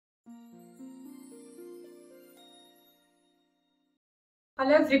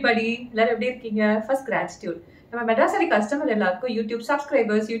Hello everybody, எல்லாரும் எப்படி இருக்கீங்க? First gratitude. நம்ம Madras Sarees கஸ்டமர் எல்லாருக்கும் YouTube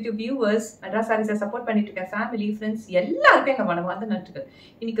subscribers, YouTube viewers, Madras Sarees support பண்ணிட்டு இருக்க family, friends எல்லாருக்கும் எங்க மனமார்ந்த நன்றிகள்.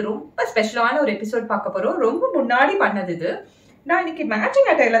 இன்னைக்கு ரொம்ப ஸ்பெஷலான ஒரு எபிசோட் பார்க்க போறோம். ரொம்ப முன்னாடி பண்ணது இது. நான் இன்னைக்கு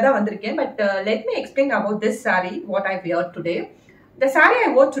மேட்சிங் அட்டைல தான் வந்திருக்கேன். But let me explain about this saree what I wear today. The saree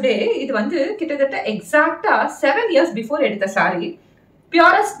I wore today இது வந்து கிட்டத்தட்ட எக்ஸாக்ட்டா 7 years before எடுத்த saree.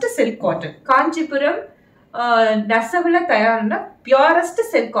 Purest silk cotton. Kancheepuram நெசவுல தயாரான purest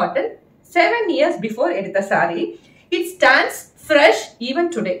silk cotton 7 years before எடுத்த saree. It stands fresh even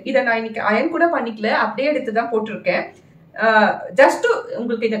today. இத நான் இன்னைக்கு iron கூட பண்ணிக்கல, அப்படியே எடுத்து தான் போட்டுருக்கேன். ஜஸ்ட்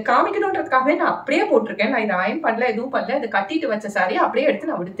உங்களுக்கு இதை காமிக்கணுன்றதுக்காகவே நான் அப்படியே போட்டிருக்கேன். நான் இதை அயன் பண்ணல, எதுவும் பண்ணல. இதை கட்டிட்டு வச்ச saree அப்படியே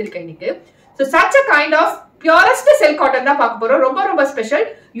எடுத்து நான் உடுத்திருக்கேன் இன்னைக்கு. So such a kind of purest silk cotton தான் பார்க்க போறோம். ரொம்ப ரொம்ப special,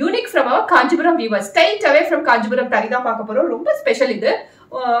 unique from our Kancheepuram viewers. Straight away from Kancheepuram தறி தான் பார்க்க போறோம். ரொம்ப ஸ்பெஷல் இது.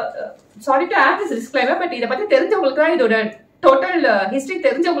 Sorry to add this disclaimer, but இதை பத்தி தெரிஞ்சவங்களுக்கு தான் இதோட டோட்டல் ஹிஸ்டரி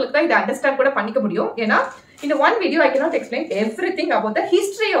தெரிஞ்சவங்களுக்கு தான் இதை அண்டர்ஸ்டாண்ட் கூட பண்ணிக்க முடியும். ஏன்னா இந்த one video I cannot explain everything about the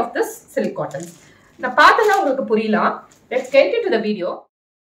history of this silk cotton. நான் பார்த்தா உங்களுக்கு புரியலாம். Let's get into the video.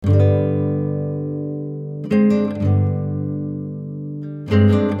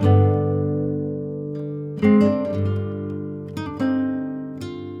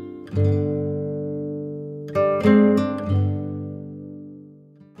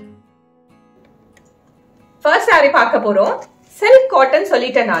 First saree பார்க்க போறோம். சில்க் காட்டன்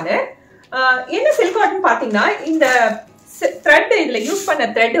சொல்லிட்டேன் நானு. என்ன சில்க் காட்டன் பாத்தீங்கன்னா, இந்த த்ரெட் இதுல யூஸ் பண்ண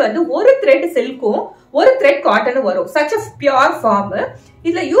த்ரெட் வந்து ஒரு த்ரெட் சில்க்கும் ஒரு த்ரெட் காட்டனும் வரும். Such a pure form.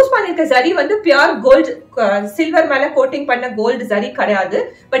 இதுல யூஸ் பண்ணிருக்க சரி வந்து பியூர் கோல்டு, சில்வர் மேல கோட்டிங் பண்ண கோல்டு சரி கிடையாது.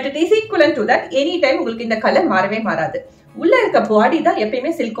 But it is equivalent to that. Any time உங்களுக்கு இந்த கலர் மாறவே மாறாது. உள்ள இருக்க பாடி தான்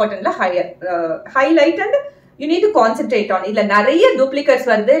எப்பயுமே silk காட்டன்ல highlight and you need to concentrate on. இதுல நிறைய டூப்ளிகேட்ஸ்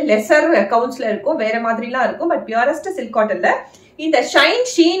வருது, லெசர் அக்கவுண்ட்ஸ்ல இருக்கும், வேற மாதிரிலாம் இருக்கும். பட் பியூரஸ்ட் சில்க் காட்டன்ல இந்த ஷைன்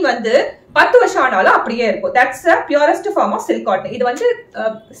ஷீன் வந்து 10 வருஷம் ஆனாலும் அப்படியே இருக்கும். That's a purest form of silk cotton. இது வந்து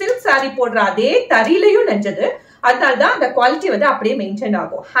சில்க் saree போடுற அதே தறியிலையும் நெஞ்சது, அதனால தான் அந்த குவாலிட்டி வந்து அப்படியே மெயின்டைன்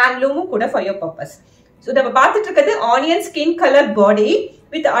ஆகும். ஹேண்ட்லூமும் கூட ஃபார் யோர் பர்பஸ். ஸோ நம்ம பார்த்துட்டு இருக்கிறது onion skin colour body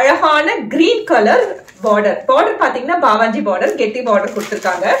with அழகான கிரீன் கலர் பார்டர். பார்டர் பாத்தீங்கன்னா பாவாஞ்சி பார்டர், கெட்டி பார்டர்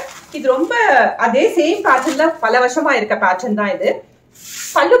கொடுத்துருக்காங்க. இது ரொம்ப அதே சேம் பேட்டர்ன்ல பல வருஷமா இருக்க பேட்டர்ன் தான் இது.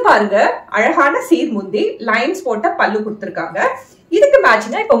 பல்லு பாருங்க, அழகான சீர் முந்தி லைன்ஸ் போட்ட பல்லு கொடுத்துருக்காங்க. இதுக்கு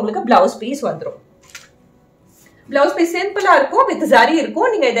மேட்சிங்கா இப்ப உங்களுக்கு பிளவுஸ் பீஸ் வந்துடும். பிளவுஸ் பீஸ் சிம்பிளா இருக்கும், வித் சரி இருக்கும்.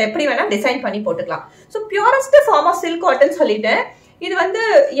 நீங்க இதை எப்படி வேணா டிசைன் பண்ணி போட்டுக்கலாம். So purest form of silk cotton சொல்லிட்டேன். இது வந்து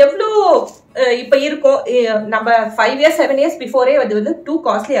எவ்வளோ இப்ப இருக்கும், நம்ம 5 years 7 years பிஃபோரே அது வந்து டூ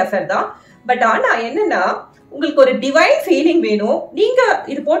காஸ்ட்லி அஃபேர் தான். பட் ஆனா என்னன்னா, உங்களுக்கு ஒரு டிவைன் ஃபீலிங் வேணும். நீங்க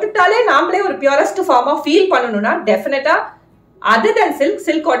இது போட்டுட்டாலே நாமளே ஒரு பியூரஸ்ட் ஃபார்மா ஃபீல் பண்ணணும்னா டெஃபினட்டா other then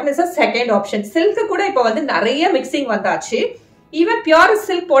silk cotton is a second option. Silk கூட இப்ப வந்து நிறைய மிக்சிங் வந்தாச்சு. ஈவன் பியூர்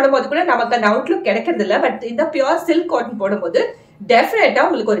சில்க் போடும்போது கூட நமக்கு அந்த அவுட்லுக் கிடைக்கிறது இல்லை. பட் இந்த பியூர் சில்க் காட்டன் போடும்போது டெஃபினட்டா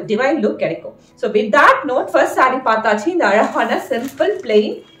உங்களுக்கு ஒரு டிவைன் லுக் கிடைக்கும். So with that note first saree பார்த்தாச்சு. இந்த அழகான சிம்பிள்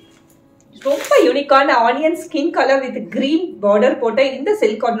பிளெயின் ரொம்ப யூனிக்கான onion skin colour with green border போட்ட இந்த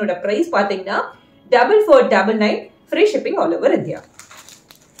சில்க் காட்டனோட பிரைஸ் பாத்தீங்கன்னா 4499, free shipping all over India.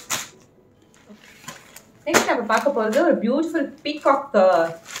 Next நம்ம பார்க்க போறது ஒரு பியூட்டிஃபுல் பீகாக்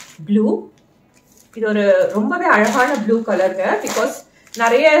ப்ளூ. இது ஒரு ரொம்பவே அழகான ப்ளூ கலருங்க. பிகாஸ்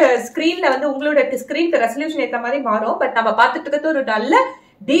நிறைய ஸ்கிரீன்ல வந்து உங்களோட ஸ்கிரீனுக்கு ரெசல்யூஷன் ஏற்ற மாதிரி மாறும். பட் நம்ம பார்த்துட்டு இருக்கிறது ஒரு நல்ல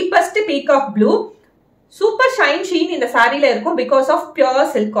deepest peacock blue. Super shine Sheen இந்த சாரியில இருக்கும் because of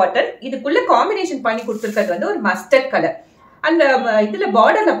pure silk cotton. இதுக்குள்ள காம்பினேஷன் பண்ணி கொடுத்துருக்கிறது வந்து ஒரு மஸ்டர்ட் கலர். அந்த இதுல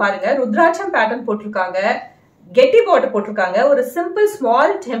பார்டர்ல பாருங்க, ருத்ராட்சம் பேட்டர்ன் போட்டிருக்காங்க, கெட்டி பார்டர் போட்டிருக்காங்க, ஒரு சிம்பிள்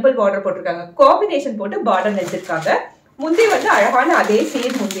ஸ்மால் டெம்பிள் பார்டர் போட்டிருக்காங்க. காம்பினேஷன் போட்டு பார்டர் நெஞ்சிருக்காங்க. முந்தி வந்து அழகான அதே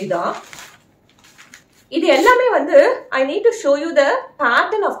சீர் முந்தி தான். இது எல்லாமே வந்து I need to show you the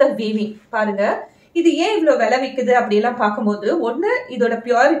pattern of the weaving. பாருங்க, இது ஏன் இவ்வளவு விலை விற்குது அப்படியெல்லாம் பார்க்கும்போது, ஒண்ணு இதோட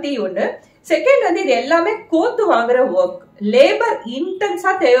பியூரிட்டி, ஒண்ணு செகண்ட் வந்து இது எல்லாமே கோத்து வாங்குற ஒர்க், லேபர்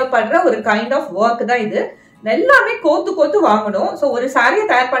இன்டென்ஸா தேவைப்படுற ஒரு கைண்ட் ஆஃப் ஒர்க் தான் இது. எல்லாமே கோத்து கோத்து வாங்கணும். ஸோ ஒரு சாரியை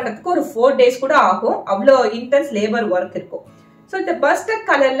தயார் பண்றதுக்கு ஒரு 4 days கூட ஆகும். அவ்வளோ இன்டென்ஸ் லேபர் ஒர்க் இருக்கும். ஸோ இந்த பஸ்டர்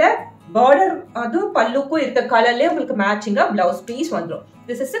கலர்ல பார்டர் அதுவும் பல்லுக்கும் இருக்க கலர்லயே உங்களுக்கு மேட்சிங்கா பிளவுஸ் பீஸ் வந்துடும்.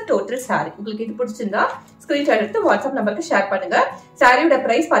 This is a total sorry. உங்களுக்கு இது பிடிச்சிருந்தா ஸ்கிரீன்ஷாட் எடுத்து வாட்ஸ்அப் நம்பருக்கு ஷேர் பண்ணுங்க. சாரியோட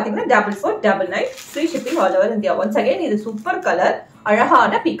பிரைஸ் பாத்தீங்கன்னா 4499, free shipping all over India. Once again இது சூப்பர் கலர்,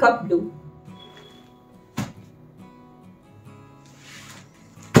 அழகான பீகாக் ப்ளூ.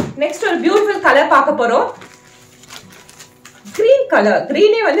 நெக்ஸ்ட் ஒரு பியூட்டிஃபுல் கலர் பார்க்க போறோம். Green colour.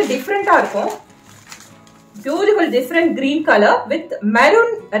 கிரீனே வந்து டிஃப்ரெண்டா இருக்கும். Beautiful different green colour with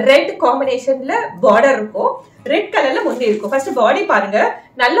maroon red காம்பினேஷன்ல பார்டர் இருக்கும். ரெட் கலர்ல முந்தி இருக்கும். ஃபர்ஸ்ட் பாடி பாருங்க,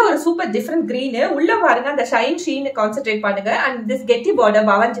 நல்ல ஒரு சூப்பர் டிஃபரெண்ட் கிரீன். உள்ள பாருங்க அந்த ஷைன் ஷீன் கான்சென்ட்ரேட் பண்ணுங்க. அண்ட் திஸ் கெட்டி பார்டர்,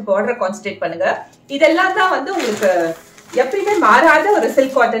 பவஞ்சி பார்டர் கான்சென்ட்ரேட் பண்ணுங்க. இதெல்லாம் தான் வந்து உங்களுக்கு எப்பயுமே மாறாத ஒரு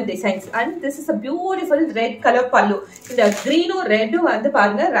silk cotton designs. And this is a beautiful red colour பல்லு. இந்த கிரீனும் ரெட்டும் வந்து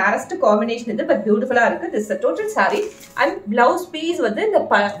பாருங்க ரேரஸ்ட் காம்பினேஷன் இது, பட் பியூட்டிஃபுல்லா இருக்கு. This total sorry. And blouse piece வந்து இந்த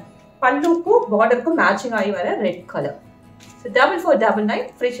பல்லுக்கும் பார்டருக்கும் மேட்சிங் ஆகி வர red colour. 4499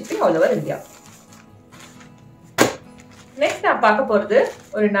 free shipping all over India. Next நான் பார்க்க போறது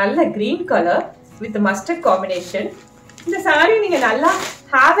ஒரு நல்ல green colour with mustard combination. இந்த சாரி நீங்க நல்லா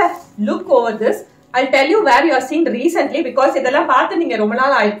have a look over this. I'll tell you where you are seen recently because இதெல்லாம் பார்த்து நீங்க ரொம்ப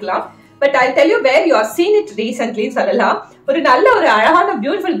நாள் ஆயிருக்கலாம். But I'll tell you where you are seen it recently சொல்லலாம். ஒரு நல்ல ஒரு அழகான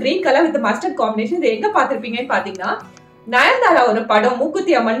beautiful green colour with mustard combination. இது எங்க பார்த்திருப்பீங்கன்னு பாத்தீங்கன்னா, நயன்தாரா ஒரு படம்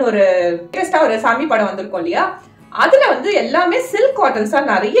மூக்குத்தி அம்மன் ஒரு லேட்டஸ்டா ஒரு சாமி படம் வந்திருக்கும் இல்லையா, அதுல வந்து எல்லாமே சில்க் காட்டன்ஸ் தான்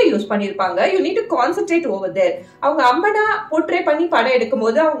நிறைய யூஸ் பண்ணிருப்பாங்க. You need to concentrate over there. அவங்க அம்மனா போர்ட்ரே பண்ணி படம் எடுக்கும்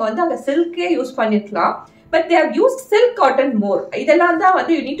போது அவங்க வந்து அங்க சில்கே யூஸ் பண்ணிருக்கலாம். But they have used silk cotton more. இதெல்லாம் தான்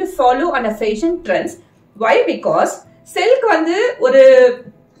வந்து you need to follow on a fashion trends. Why? Because silk வந்து ஒரு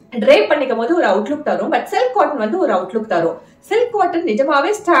drape பண்ணிக்கும் போது ஒரு அவுட்லுக் தரும், பட் silk cotton வந்து ஒரு அவுட்லுக் தரும். silk cotton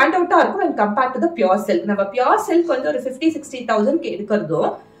நிஜமாவே ஸ்டாண்ட் அவுட்டா இருக்கும் when compared to the pure silk. நம்ம pure silk வந்து ஒரு 50-60,000 எடுக்கிறதோ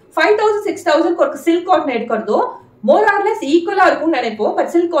 5,000-6,000 ஒரு silk cotton எடுக்கிறதோ more or less ஈக்குவலா இருக்கும்னு நினைப்போம்.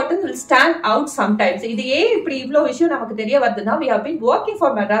 But silk cotton will stand out sometimes. இது ஏன் இப்படி இவ்வளவு விஷயம் நமக்கு தெரிய வருதுன்னா, we have been working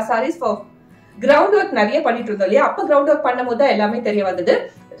for Madras Sarees for ground work நிறைய பண்ணிட்டு இருந்தோம் இல்லையா, அப்ப கிரவுண்ட் ஒர்க் பண்ணும் போது தான் எல்லாமே தெரிய வந்தது.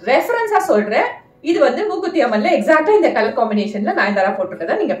 ரெஃபரன்ஸா சொல்றேன், இது வந்து மூக்குத்தி அம்மன்ல எக்ஸாக்டா இந்த கலர் காம்பினேஷன்ல நயன்தாரா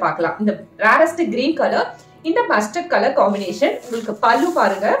போட்டிருக்கதை நீங்க பார்க்கலாம். இந்த ரேரஸ்ட் கிரீன் கலர், இந்த மஸ்டர்ட் கலர் காம்பினேஷன். உங்களுக்கு பல்லு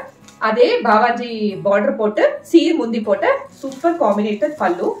பாருங்க, அதே பாவாஜி பார்டர் போட்டு சீர் முந்தி போட்ட சூப்பர் காம்பினேட்டட்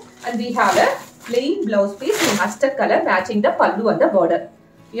பல்லு. And we have a plain blouse piece in mustard color matching the pallu and the border.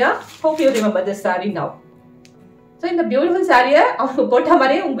 Yeah, hope you remember this saree now. So இந்த பியூட்டிஃபுல் சாரிய அவங்க போட்ட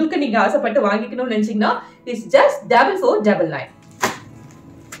மாதிரியே உங்களுக்கு நீங்க ஆசைப்பட்டு வாங்கிக்கணும்னு நினைச்சீங்கன்னா இட்ஸ் ஜஸ்ட் 4499.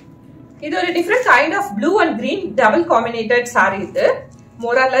 இது ஒரு different kind of blue and green double காம்பினேட்டட் sorry. இது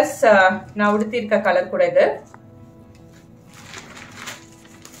மோர் ஆர் லெஸ் நான் உடுத்திருக்க கலர் கூட இது.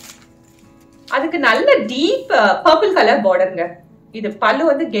 அதுக்கு நல்ல டீப் பர்பிள் கலர் பார்டருங்க. இது பல்லு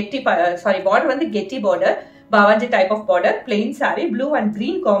வந்து கெட்டி பார்டர் வந்து கெட்டி border, Balaji type of border, plain sorry, blue and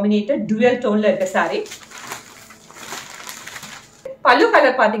green காம்பினேட்டட் twelve டோன்ல இருக்க சாரி. பல்லு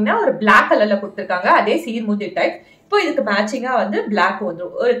கலர் பாத்தீங்கன்னா ஒரு பிளாக் கலர்ல கொடுத்திருக்காங்க, அதே சீர் முந்தி டைப். இப்போ இதுக்கு மேட்சிங்கா வந்து பிளாக்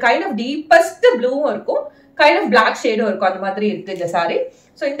வந்துடும். ஒரு கைண்ட் ஆஃப் டீப்பஸ்ட் ப்ளூவும் இருக்கும், கைண்ட் ஆஃப் பிளாக் ஷேடும் இருக்கும், அந்த மாதிரி இருக்கு இந்த சாரி.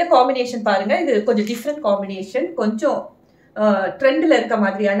 ஸோ இந்த காம்பினேஷன் பாருங்க, இது கொஞ்சம் டிஃப்ரெண்ட் காம்பினேஷன், கொஞ்சம் ட்ரெண்ட்ல இருக்க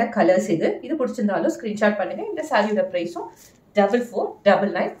மாதிரியான கலர்ஸ். இது பிடிச்சிருந்தாலும் ஸ்கிரீன்ஷாட் பண்ணுங்க. இந்த சாரியோட பிரைஸும்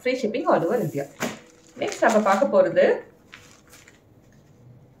 4499 free shipping all over India. Next நம்ம பார்க்க போறது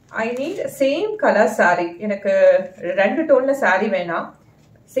I need same color saree. எனக்கு ரெண்டு டோன்ல saree வேணாம்,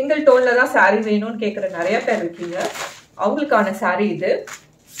 சிங்கிள் டோன்ல தான் saree வேணும்னு கேக்குற நிறைய பேர் இருக்கீங்க. அவங்களுக்கான saree இது.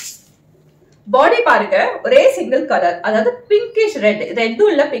 பாடி பாருங்க, ஒரே சிங்கிள் கலர், அதாவது பிங்கிஷ் ரெட்,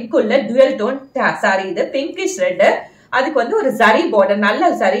 ரெட்டும் இல்ல பிங்க்கும் இல்ல, டுவல் டோன் saree இது. பிங்கிஷ் ரெட், அதுக்கு வந்து ஒரு ஜரி பார்டர்,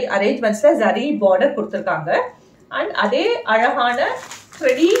 நல்ல ஜரி அரேஞ்ச்மெண்ட்ஸ்ல ஜரி பார்டர் கொடுத்துருக்காங்க. அண்ட் அதே அழகான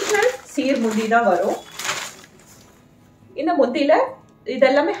ட்ரெடிஷனல் சீர் முந்தி தான் வரும். இந்த முந்தியில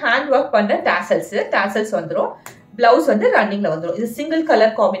இதெல்லாமே ஹேண்ட் ஒர்க் பண்ண டாசல்ஸ் வந்துடும். பிளவுஸ் வந்து ரன்னிங்ல வந்துடும். இது சிங்கிள்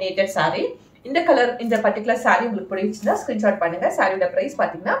கலர் காம்பினேட்டட் சாரி. இந்த கலர், இந்த பர்டிகுலர் சாரி உங்களுக்கு பிடிச்சிருந்தா ஸ்கிரீன்ஷாட் பண்ணுங்க. சாரியோட பிரைஸ்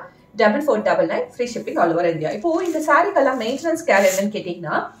பாத்தீங்கன்னா 4499 free shipping all over India. இப்போ இந்த சாரிக்கெல்லாம் மெயின்டெனன்ஸ் கேர் என்னன்னு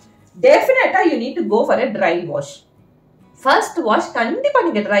கேட்டீங்கன்னா, டெஃபினட்டா you need to go for a dry wash. First wash கண்டிப்பா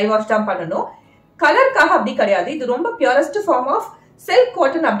நீங்க ட்ரை வாஷ் தான் பண்ணணும். கலருக்காக அப்படி கிடையாது, இது ரொம்ப purest form of silk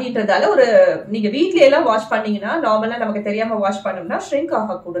cotton அப்படின்றதால ஒரு நீங்க வீட்ல எல்லாம் வாஷ் பண்ணீங்கன்னா, நார்மலா நமக்கு தெரியாம வாஷ் பண்ணோம்னா ஷ்ரிங்க்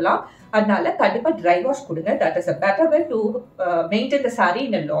ஆக கூடலாம். அதனால கண்டிப்பா ட்ரை வாஷ் கொடுங்க. That is a better way to maintain the saree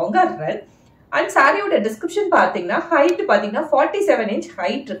in a longer run. And சாரியோட டிஸ்கிரிப்ஷன் பாத்தீங்கன்னா, ஹைட் பாத்தீங்கன்னா 47 inch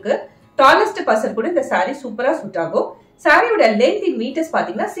ஹைட் இருக்கு. டாலஸ்ட் பர்சன் கூட இந்த சாரி சூப்பரா சூட் ஆகும். சாரியோட லென்த் இன் மீட்டர்ஸ்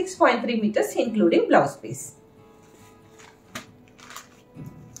பாத்தீங்கன்னா 6.3 meters இன்க்ளூடிங் பிளவுஸ் பீஸ்.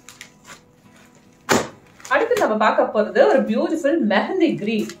 அடுத்து நம்ம பார்க்க போறது ஒரு பியூட்டிஃபுல் மெஹந்தி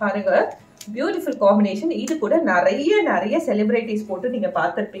கிரீன். பாருங்க, பியூட்டிஃபுல் காம்பினேஷன். இது கூட நிறைய செலிபிரிட்டிஸ் போட்டு நீங்க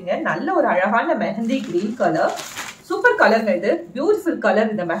பார்த்திருப்பீங்க. நல்ல ஒரு அழகான மெஹந்தி கிரீன் கலர், சூப்பர் கலருங்க. இது பியூட்டிஃபுல்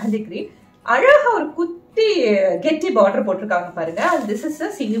கலர். இந்த மெஹந்தி கிரீன் அழகா ஒரு குட்டி கெட்டி பார்டர் போட்டிருக்காங்க பாருங்க. அண்ட் திஸ் இஸ்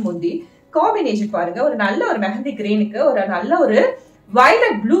சீனி முந்தி காம்பினேஷன். பாருங்க, ஒரு நல்ல ஒரு மெஹந்தி கிரீனுக்கு ஒரு நல்ல ஒரு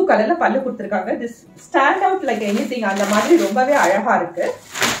வயலட் ப்ளூ கலர்ல பல்லு கொடுத்திருக்காங்க. This stand out like anything, அந்த மாதிரி ரொம்பவே அழகா இருக்கு.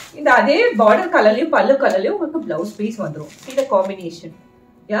 இந்த அதே பார்டர் கலர்லயும் பல்லு கலர்லயும் உங்களுக்கு பிளவுஸ் பீஸ் வந்துடும். இந்த combination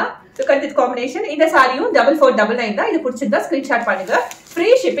Yeah, look at this combination. In the saree 4499 தான். இது பிடிச்சிருந்தா ஸ்கிரீன்ஷாட் பண்ணுங்க.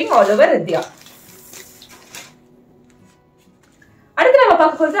 Free shipping all over India. அடுத்து நம்ம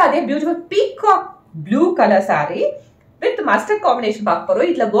பார்க்க போறது அதே beautiful peacock blue color saree with mustard combination பார்க்க போறோம்.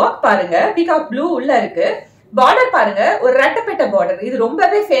 இதுல work பாருங்க. peacock blue உள்ள இருக்கு. border பாருங்க. ஒரு ரெட்டப்பட்ட border. இது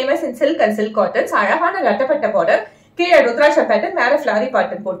ரொம்பவே famous in silk and silk cottons. அழகான ரெட்டப்பட்ட border. கீழே ருத்ராட்ச பேட்டர்ன் மேல ஃபிளாரி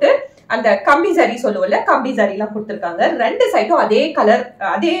பேட்டர்ன் போட்டு அந்த கம்பி சரி சொல்லுவோம்ல கம்பி சரி எல்லாம் கொடுத்திருக்காங்க. ரெண்டு சைடும் அதே கலர்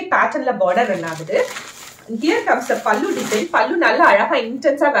அதே பேட்டர்ன்ல பார்டர் ரன் ஆகுது. ஹியர் கம்ஸ் தி பல்லு டிசைன். பல்லு நல்லா அழகா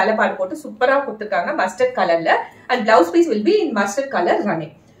இன்டென்ஸா வேலைப்பாடு போட்டு சூப்பரா கொடுத்திருக்காங்க மஸ்டர்ட் கலர்ல. And blouse piece will be in mustard color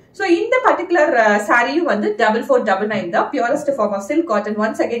running. So இந்த பர்టిక్యులர் சாரியும் வந்து 4499 தான். Purest form of silk cotton.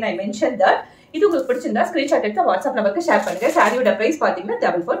 once again I mentioned that. இது உங்களுக்கு பிடிச்சிருந்தா ஸ்கிரீன்ஷாட் எடுத்து வாட்ஸ்அப் நம்பருக்கு ஷேர் பண்ணுங்க. சாரியோட பிரைஸ் பாத்தீங்கன்னா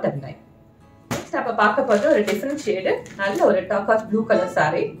 4499. நெக்ஸ்ட் அப்ப பார்க்க போறது ஒரு டிஃபரண்ட் ஷேடு. நல்ல ஒரு டர்காஸ் blue colour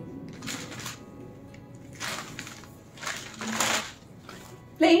sorry.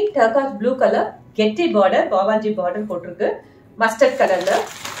 plain turquoise blue color getty border babaji border போட்டிருக்கு மஸ்டர்ட் கலர்ல.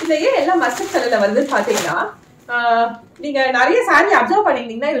 இதுலயே எல்லாம் மஸ்டர்ட் கலர்ல வருது பாத்தீங்கன்னா நீங்க நிறைய saree அப்சர்வ்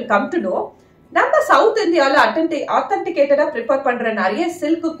பண்ணீங்கன்னா you will come to know நம்ம சவுத் இந்தியால ஆத்தென்டிகேட்டடா ப்ரிப்பேர் பண்ற நிறைய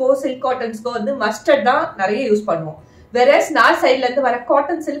சில்க்குக்கோ சில்க் காட்டன்ஸ்க்கோ வந்து மஸ்டர்ட் தான் நிறைய யூஸ் பண்ணுவோம். whereas நார்த் சைடுல இருந்து வர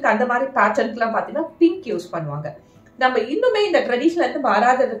காட்டன் சில்க் அந்த மாதிரி பேட்டர்ன்ஸ்லாம் பாத்தீங்கன்னா பிங்க் யூஸ் பண்ணுவாங்க. நம்ம இன்னுமே இந்த ட்ரெடிஷன்ல இருந்து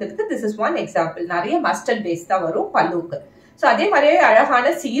மாறாததுக்கு this is one example. நிறைய மஸ்டர்ட் பேஸ் தான் வரும் பல்லுக்கு. So அதே மாதிரியே அழகான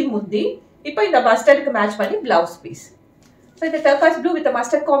சீர் முந்தி இப்போ இந்த மஸ்டர்டுக்கு மேட்ச் பண்ணி பிளவுஸ் பீஸ். So இந்த turquoise blue with the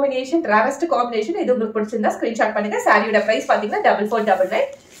mustard combination rarest combination. இது உங்களுக்கு பிடிச்சிருந்தா ஸ்கிரீன்ஷாட் பண்ணுங்க. சாரியோட பிரைஸ் பாத்தீங்கன்னா 4499.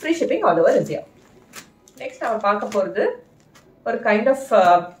 free shipping all over India. Next நாம பார்க்க போறது ஒரு கைண்ட் ஆஃப்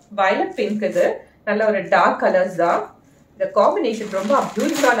violet pink. இது நல்ல ஒரு டார்க் கலர்ஸ் தான். இந்த காம்பினேஷன் ரொம்ப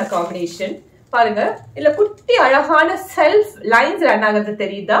பியூட்டிஃபுல்லான காம்பினேஷன். பாருங்க இல்ல குட்டி அழகான செல்ஃப் லைன்ஸ் ரன் ஆகுது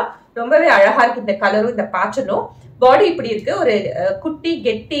தெரியுதா? ரொம்பவே அழகா இருக்கு இந்த கலரும் இந்த பேட்டர்னும். பாடி இப்படி இருக்கு. ஒரு குட்டி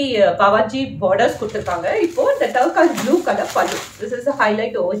கெட்டி பவாஜி பார்டர்ஸ் கொடுத்திருக்காங்க. இப்போ இந்த டர்காஸ் ப்ளூ கலர் பல்லு. This is a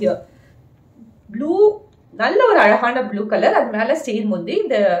highlight over here. Blue நல்ல ஒரு அழகான ப்ளூ கலர். அது மேல ஸ்டீல் முந்தி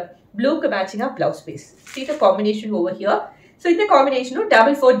இந்த ப்ளூக்கு மேட்சிங்கா blouse piece. see the combination over here. so இந்த காம்பினேஷனும்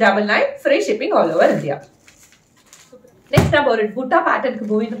 4499. free shipping all over India. Next நம்ம ஒரு புட்டா பேட்டர்னுக்கு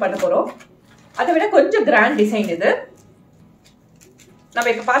மூவ் பண்ண போறோம். அதை விட கொஞ்சம் கிராண்ட் டிசைன் இது. நம்ம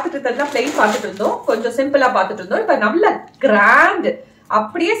இப்ப பாத்துட்டு இருந்ததுனா பிளைன் பாத்துட்டு இருந்தோம். கொஞ்சம் சிம்பிளா பாத்துட்டு இருந்தோம். இப்ப நல்ல கிராண்ட்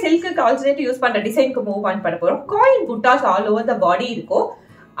அப்படியே சில்க்கு ஆல்டர்னேட்டிவ் யூஸ் பண்ற டிசைனுக்கு மூவ் பண்ண போறோம். Coin buttas all over the பாடி இருக்கும்.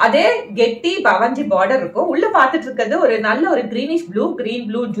 அதே கெட்டி பவஞ்சி பார்டர் இருக்கும். உள்ள பாத்துட்டு இருக்கிறது ஒரு நல்ல ஒரு greenish blue green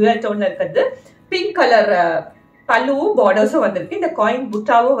blue jewel டோன்ல இருக்கிறது. பிங்க் கலர் பல்லுவும் பார்டர்ஸும் வந்திருக்கு. இந்த காயின்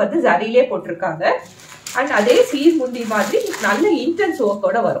புட்டாவும் வந்து ஜரியிலே போட்டிருக்காங்க. அண்ட் அதே சீர் முந்தி மாதிரி நல்ல இன்டென்ஸ்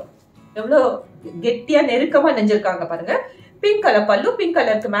ஒர்க்கோட வரும். எவ்வளவு கெட்டியா நெருக்கமா நெஞ்சிருக்காங்க பாருங்க. பிங்க் கலர் பல்லு பிங்க்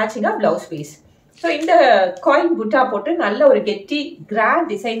கலருக்கு மேட்சிங்கா பிளவுஸ் பீஸ். ஸோ இந்த காயின் புட்டா போட்டு நல்ல ஒரு கெட்டி கிராண்ட்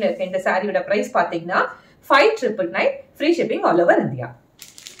டிசைன் இருக்கு. இந்த சாரியோட பிரைஸ் பாத்தீங்கன்னா 5999. free shipping all over India.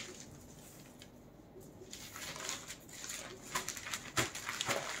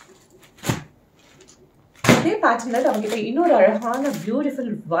 இதே பேட்டர்ன்ல நமக்கு இன்னொரு அழகான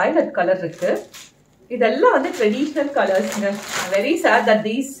பியூட்டிஃபுல் வயலட் கலர் இருக்கு. இதெல்லாம் வந்து traditional கலர்ஸ்ங்க. Very sad that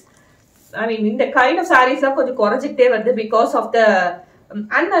these I mean இந்த kind of sarees கொஞ்சம் குறைஞ்சிட்டே வருது because of the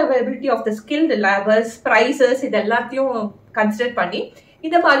unavailability of the skilled laborers, prices இது எல்லாத்தையும் கன்சிடர் பண்ணி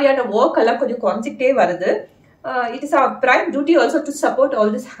இந்த மாதிரியான work எல்லாம் கொஞ்சம் குறைஞ்சிட்டே வருது. It is our prime duty also to support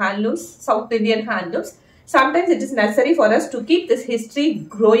all these handlooms, South Indian handlooms. Sometimes it is necessary for us to keep this history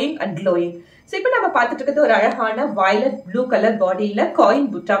growing and glowing. So இப்போ நம்ம பார்த்துட்டு இருக்கிறது ஒரு அழகான violet blue color பாடியில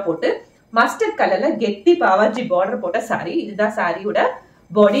coin புட்டா போட்டு mustard கலர்ல கெட்டி பாவாஜி பார்டர் போட்ட சாரி. இதுதான் சாரியோட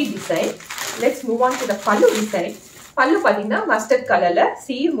body design. let's move on to the pallu design. pallu பாத்தீங்கன்னா மஸ்டர்ட் கலர்ல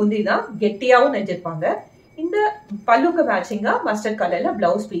சீர் முந்தி தான் கெட்டியாவும் நெஞ்சிருப்பாங்க. இந்த பல்லுக்கு மேட்சிங்கா மஸ்டர்ட் கலர்ல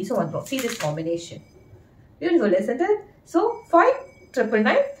பிளவுஸ் பீஸும் வந்துரும். see this combination beautiful isn't it? so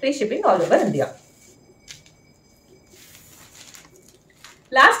 5999. free shipping all over India.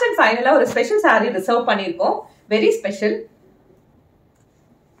 Last and ஃபைனலா ஒரு ஸ்பெஷல் saree ரிசர்வ் பண்ணிருக்கோம். வெரி ஸ்பெஷல்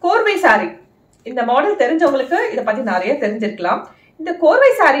கோர்வை saree. இந்த மாடல் தெரிஞ்சவங்களுக்கு இத பத்தி நிறைய தெரிஞ்சிருக்கலாம். இந்த கோர்வை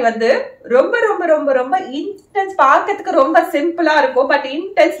சாரி வந்து ரொம்ப ரொம்ப ரொம்ப ரொம்ப இன்டென்ஸ், பார்க்கிறதுக்கு ரொம்ப சிம்பிளா இருக்கும். பட்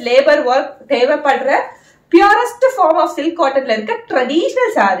இன்டென்ஸ் லேபர் ஒர்க் தேவைப்படுற பியூரஸ்ட் ஃபார்ம் ஆஃப் சில்க் காட்டன்ல இருக்க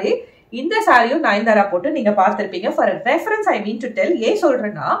ட்ரெடிஷனல் சாரி. இந்த சாரியும் நயன்தாரா போட்டு நீங்க பார்த்திருப்பீங்க. For reference I mean to tell, ஏன்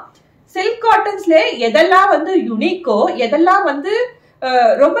சொல்றேன்னா சில்க் காட்டன்ஸ்ல எதெல்லாம் வந்து யுனிக்கோ, எதெல்லாம் வந்து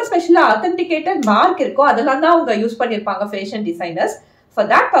ரொம்ப ஸ்பெஷலா ஆத்தென்டிகேட்டட் மார்க் இருக்கோ அதெல்லாம் தான் அவங்க யூஸ் பண்ணிருப்பாங்க fashion designers. For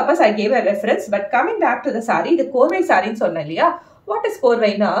that purpose I gave a reference. But coming back to the saree, இது கோர்வை சாரின்னு சொன்னேன் இல்லையா? What is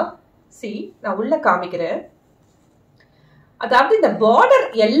கோர்வைனா, see நான் உள்ள காமிக்கிறேன். அதாவது இந்த பார்டர்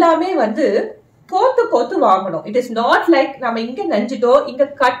எல்லாமே வந்து கோத்து கோத்து வாங்கணும். இட் இஸ் நாட் லைக் நம்ம இங்க நெஞ்சிட்டோ இங்க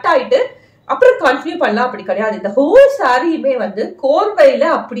கட் ஆயிட்டு அப்புறம் கண்டினியூ பண்ணலாம், அப்படி கிடையாது. இந்த ஹோல் சாரியுமே வந்து கோர்வையில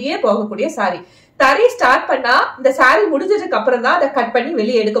அப்படியே போகக்கூடிய சாரி. தறி ஸ்டார்ட் பண்ணா இந்த சாரி முடிஞ்சதுக்கு அப்புறம் தான் அதை கட் பண்ணி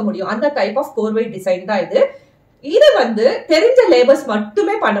வெளியே எடுக்க முடியும். அந்த டைப் ஆஃப் கோர்வை டிசைன் தான் இது. இது வந்து தெரிஞ்ச லேபர்ஸ்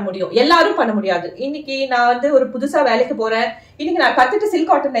மட்டுமே பண்ண முடியும், எல்லாரும் பண்ண முடியாது. இன்னைக்கு நான் வந்து ஒரு புதுசா வேலைக்கு போறேன், இன்னைக்கு நான் கத்துட்டு சில்க்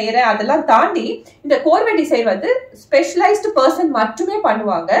காட்டன் நெய்யறேன், அதெல்லாம் தாண்டி இந்த கோர்வை டிசைன் வந்து ஸ்பெஷலைஸ்டு பர்சன் மட்டுமே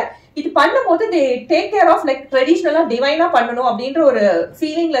பண்ணுவாங்க. இது பண்ணும்போது they take care of like ட்ரெடிஷ்னலா டிவைனா பண்ணணும் அப்படின்ற ஒரு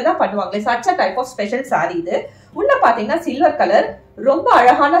ஃபீலிங்ல தான் பண்ணுவாங்க. Such a type of special sorry இது. உள்ள பாத்தீங்கன்னா சில்வர் கலர், ரொம்ப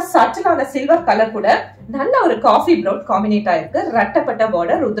அழகான சட்டிலான சில்வர் கலர் கூட நல்ல ஒரு காஃபி ப்ரௌன் காம்பினேட் ஆயிருக்கு. ரட்டப்பட்ட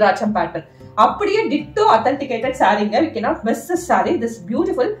பார்டர், ருத்ராட்சம் பேட்டர்ன், அப்படியே டிட்டோ அத்தன்டிகேட்டட் சாரிங்க. we cannot miss this saree. this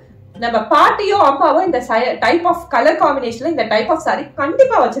beautiful. நம்ம பாட்டியோ அம்மாவோ இந்த டைப் ஆஃப் கலர் காம்பினேஷன்ல இந்த டைப் ஆஃப் சாரி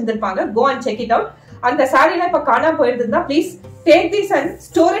கண்டிப்பா வச்சிருந்திருப்பாங்க. go and check it out. அந்த சாரிலாம் இப்ப காணாம போயிருந்தா please take this and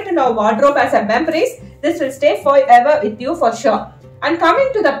store it in our wardrobe as a memories. This will stay forever with you for sure. And coming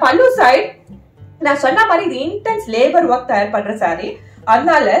to the pallu side, நான் சொன்ன மாதிரி இது intense labour work தயார் பண்ற சாரி.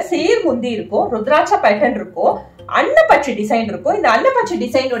 அதனால சேர் முந்தி இருக்கும், ருத்ராட்ச பேட்டர்ன் இருக்கும், அன்னப்பச்சி டிசைன் இருக்கும். இந்த அன்னப்பச்சி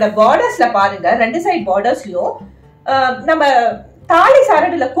டிசைனோட பார்டர்ஸ்ல பாருங்க, ரெண்டு சைட் பார்டர்ஸ்லயும் நம்ம தாலி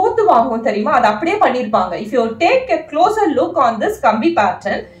சாரடுல கோத்து வாங்குவோம் தெரியுமா, அது அப்படியே பண்ணிருப்பாங்க. If you take a closer look on this கம்பி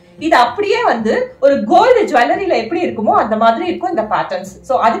பேட்டர்ன், இது அப்படியே வந்து ஒரு கோல்டு ஜுவல்லரியில எப்படி இருக்குமோ அந்த மாதிரி இருக்கும் இந்த பேட்டர்ன்ஸ்.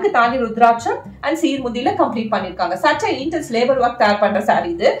 சோ அதுக்கு தாண்டி ருத்ராட்சம் அண்ட் சீர் முந்தியில கம்ப்ளீட் பண்ணிருக்காங்க. Such a intense labor work தயார் பண்ற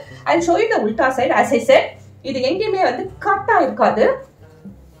சாரி இது. And show you the உல்டா side. as I said, இது எங்கேயுமே வந்து கட்டா இருக்காது,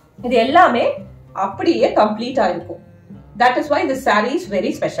 இது எல்லாமே அப்படியே கம்ப்ளீட்டா இருக்கும். That is why this saree is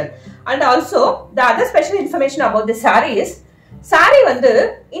very special. And also the other special information about this saree is, saree வந்து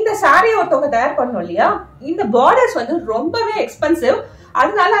இந்த saree ஒருத்தவங்க தயார் பண்ணணும் இல்லையா, இந்த பார்டர்ஸ் வந்து ரொம்பவே எக்ஸ்பென்சிவ்.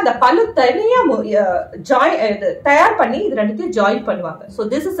 அதனால அந்த பல்லு தனியா தயார் பண்ணி இது ரெண்டுத்தையும் ஜாயின் பண்ணுவாங்க. So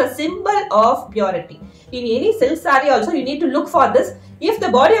this is a symbol of purity. In any silk saree also you need to look for this. If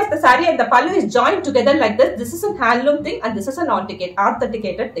the body of the saree and the pallu is joined together like this, this is a handloom thing and this is an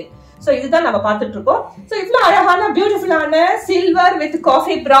authenticated thing. So இதுதான் நம்ம பார்த்துட்டு இருக்கோம். So இவ்வளவு அழகான பியூட்டிஃபுல்லான silver with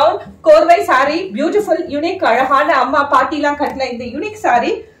coffee brown கோர்வை saree, beautiful unique அழகான அம்மா பாட்டிலாம் கட்டின இந்த யூனிக்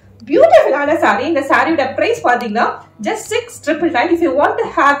saree, பியூட்டிஃபுல்லான saree. இந்த சாரியோட பிரைஸ் பாத்தீங்கன்னா just 6,999. If you want to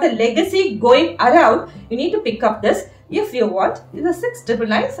have the legacy going around, you need to pick up this. If you want, it is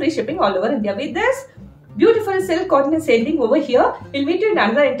 6,999, free shipping all over India. With this beautiful silk cotton is ending over here. We'll meet you in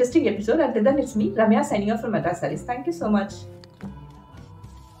another interesting episode. Until then, it's me, Ramya, signing off from Madras Sarees. Thank you so much.